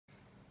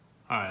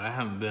Alright, I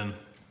haven't been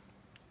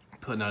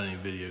putting out any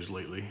videos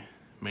lately,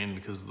 mainly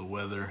because of the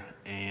weather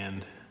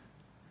and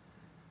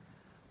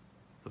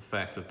the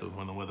fact that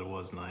when the weather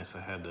was nice,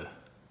 I had to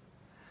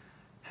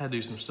do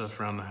some stuff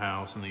around the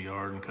house and the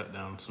yard and cut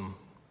down some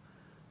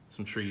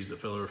trees that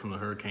fell over from the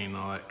hurricane and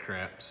all that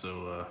crap.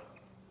 So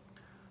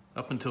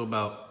up until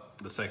about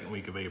the second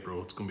week of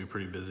April, it's gonna be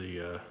pretty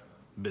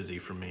busy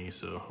for me.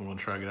 So I'm gonna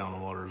try to get out on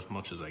the water as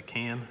much as I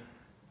can.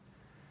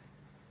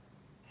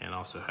 And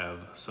also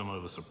have somewhat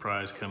of a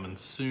surprise coming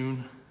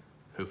soon,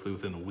 hopefully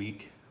within a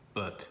week.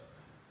 But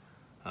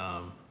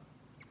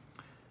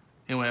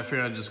anyway, I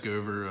figured I'd just go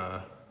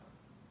over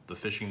the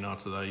fishing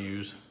knots that I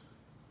use.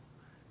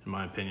 In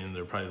my opinion,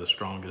 they're probably the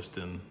strongest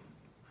and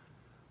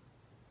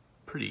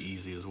pretty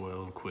easy as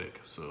well and quick.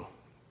 So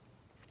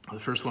the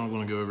first one I'm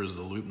going to go over is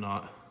the loop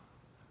knot.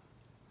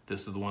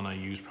 This is the one I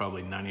use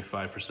probably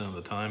 95% of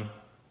the time,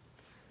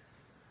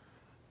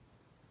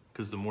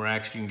 because the more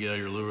action you can get out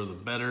of your lure, the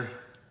better.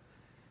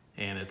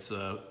 And it's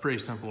a pretty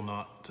simple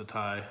knot to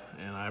tie,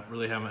 and I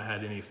really haven't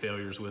had any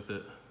failures with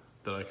it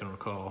that I can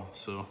recall.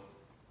 So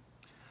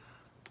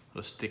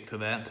I'll stick to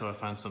that until I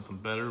find something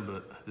better,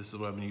 but this is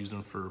what I've been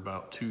using for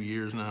about 2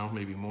 years now,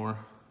 maybe more.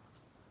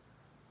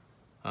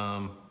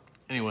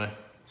 Anyway,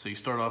 so you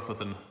start off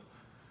with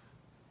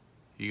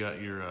you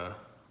got your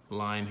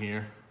line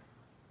here.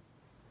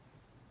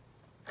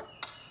 All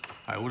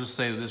right, we'll just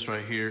say that this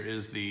right here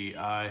is the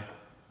eye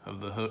of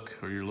the hook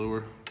or your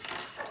lure.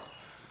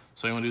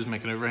 So all you want to do is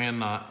make an overhand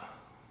knot,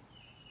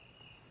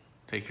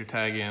 take your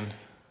tag end.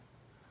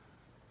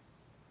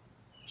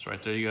 So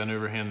right there you got an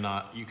overhand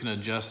knot. You can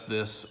adjust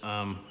this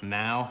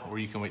now, or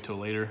you can wait till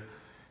later,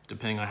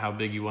 depending on how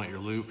big you want your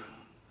loop.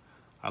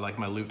 I like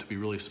my loop to be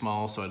really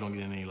small so I don't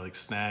get any like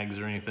snags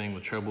or anything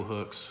with treble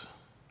hooks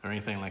or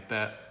anything like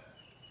that.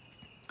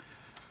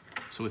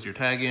 So with your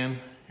tag end,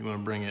 you want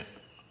to bring it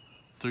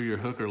through your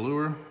hook or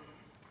lure,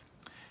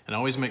 and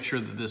always make sure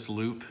that this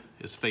loop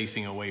is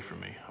facing away from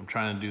me. I'm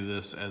trying to do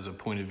this as a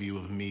point of view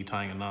of me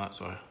tying a knot,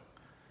 so I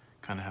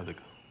kind of have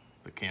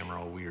the camera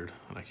all weird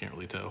and I can't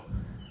really tell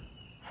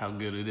how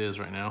good it is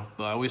right now.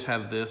 But I always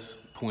have this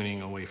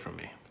pointing away from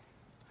me,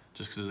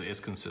 just because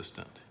it's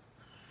consistent.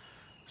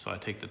 So I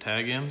take the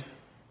tag end,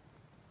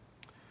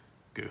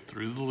 go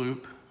through the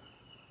loop,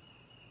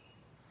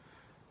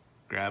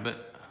 grab it,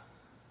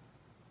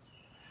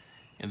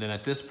 and then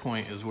at this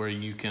point is where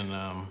you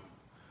can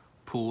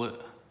pull it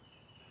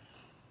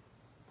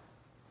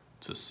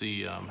to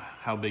see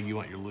how big you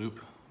want your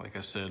loop. Like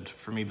I said,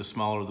 for me, the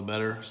smaller the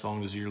better, as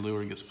long as your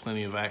lure gets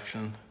plenty of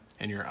action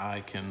and your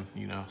eye can,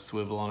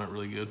 swivel on it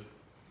really good.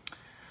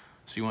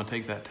 So you want to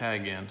take that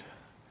tag end,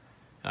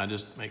 and I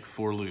just make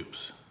 4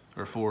 loops,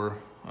 or 4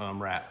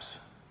 wraps.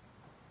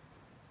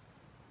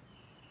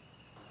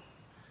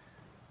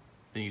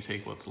 Then you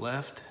take what's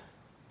left,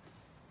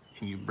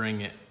 and you bring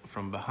it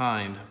from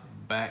behind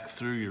back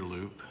through your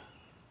loop,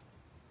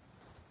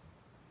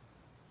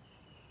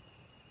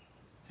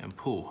 and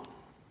pull.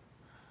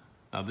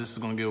 Now this is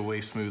going to go way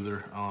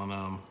smoother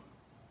on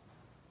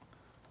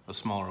a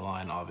smaller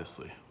line,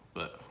 obviously,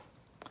 but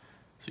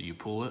so you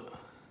pull it,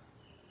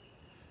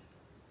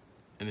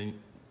 and then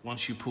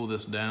once you pull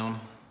this down,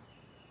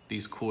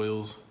 these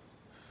coils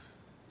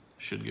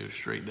should go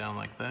straight down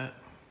like that.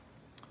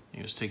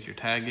 You just take your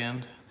tag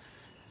end.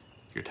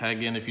 Your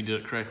tag end, if you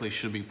did it correctly,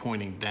 should be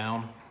pointing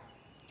down.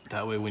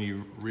 That way when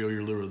you reel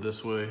your lure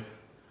this way,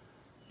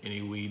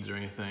 any weeds or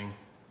anything,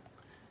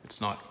 it's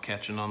not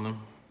catching on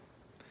them.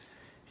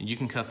 And you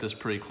can cut this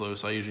pretty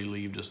close. I usually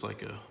leave just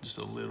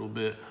a little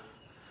bit,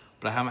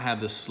 but I haven't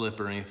had this slip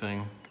or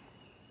anything.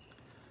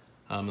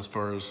 As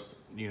far as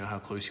how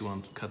close you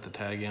want to cut the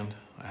tag end,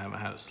 I haven't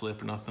had it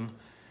slip or nothing.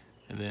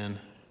 And then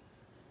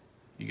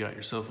you got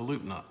yourself a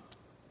loop knot.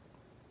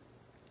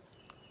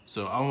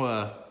 So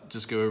I'll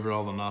just go over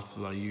all the knots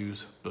that I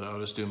use, but I'll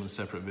just do them in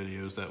separate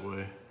videos. That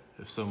way,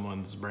 if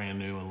someone's brand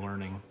new and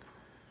learning,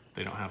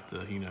 they don't have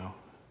to,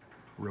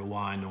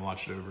 rewind and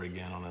watch it over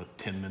again on a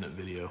 10-minute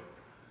video.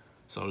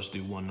 So I'll just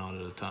do one knot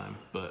at a time.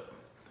 But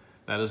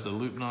that is the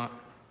loop knot,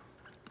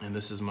 and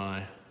this is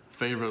my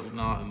favorite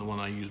knot and the one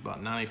I use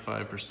about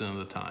 95% of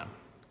the time.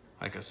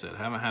 Like I said, I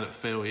haven't had it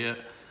fail yet.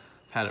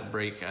 I've had it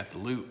break at the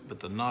loop, but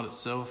the knot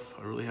itself,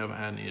 I really haven't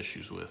had any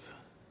issues with.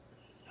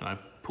 And I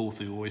pull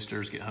through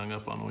oysters, get hung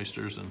up on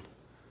oysters, and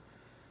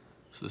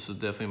so this is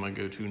definitely my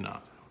go-to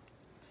knot.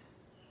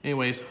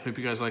 Anyways, hope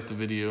you guys liked the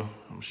video.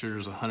 I'm sure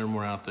there's 100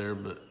 more out there,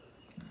 but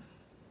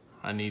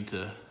I need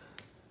to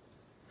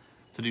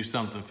do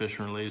something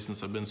fishing related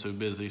since I've been so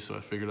busy, so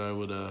I figured I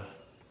would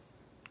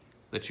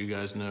let you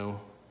guys know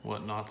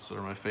what knots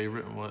are my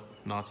favorite and what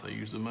knots I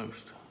use the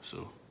most.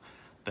 So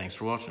thanks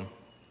for watching.